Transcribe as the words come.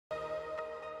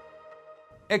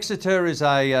Exeter is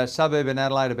a suburb in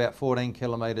Adelaide, about 14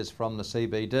 kilometres from the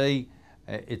CBD.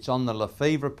 It's on the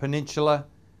Lefevre Peninsula,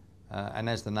 and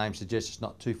as the name suggests, it's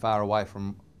not too far away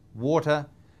from water.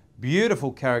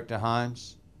 Beautiful character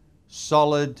homes,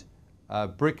 solid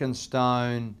brick and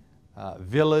stone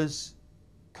villas,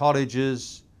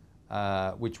 cottages,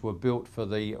 which were built for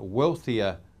the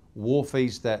wealthier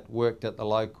wharfies that worked at the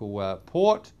local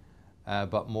port,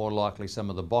 but more likely some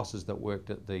of the bosses that worked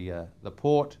at the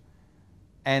port.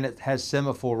 And it has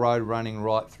Semaphore Road running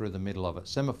right through the middle of it.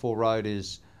 Semaphore Road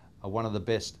is one of the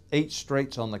best eat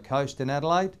streets on the coast in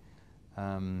Adelaide,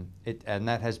 and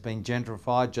that has been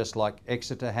gentrified just like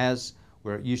Exeter has,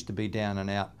 where it used to be down and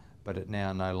out, but it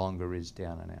now no longer is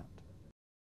down and out.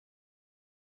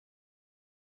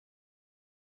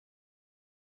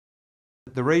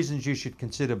 The reasons you should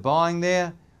consider buying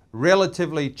there: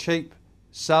 relatively cheap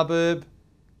suburb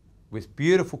with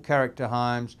beautiful character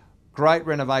homes, great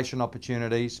renovation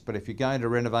opportunities, but if you're going to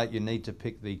renovate, you need to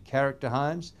pick the character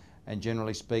homes, and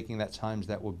generally speaking, that's homes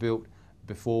that were built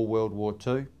before World War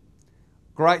II.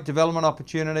 Great development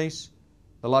opportunities.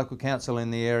 The local council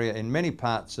in the area, in many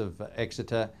parts of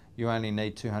Exeter, you only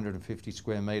need 250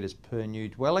 square metres per new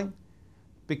dwelling.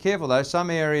 Be careful though, some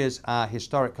areas are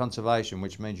historic conservation,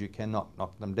 which means you cannot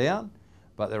knock them down,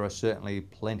 but there are certainly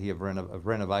plenty of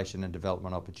renovation and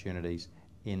development opportunities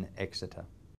in Exeter.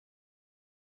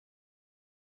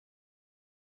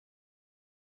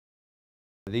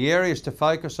 The areas to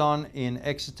focus on in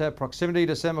Exeter: proximity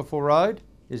to Semaphore Road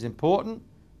is important,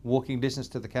 walking distance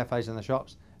to the cafes and the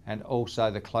shops, and also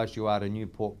the closer you are to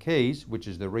Newport Quays, which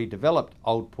is the redeveloped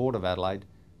old port of Adelaide,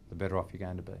 the better off you're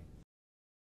going to be.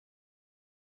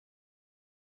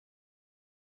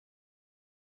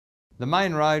 The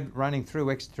main road running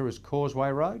through Exeter is Causeway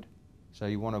Road, so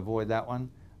you want to avoid that one.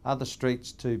 Other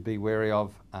streets to be wary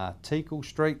of are Teakle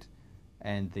Street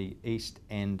and the east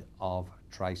end of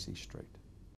Tracy Street.